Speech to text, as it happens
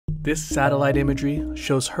This satellite imagery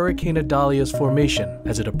shows Hurricane Idalia's formation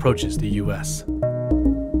as it approaches the U.S.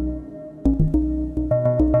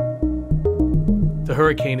 The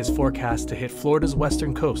hurricane is forecast to hit Florida's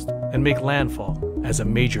western coast and make landfall as a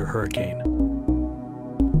major hurricane.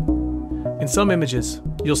 In some images,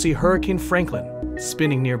 you'll see Hurricane Franklin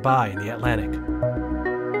spinning nearby in the Atlantic.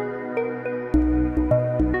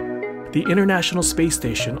 The International Space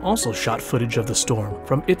Station also shot footage of the storm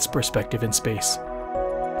from its perspective in space.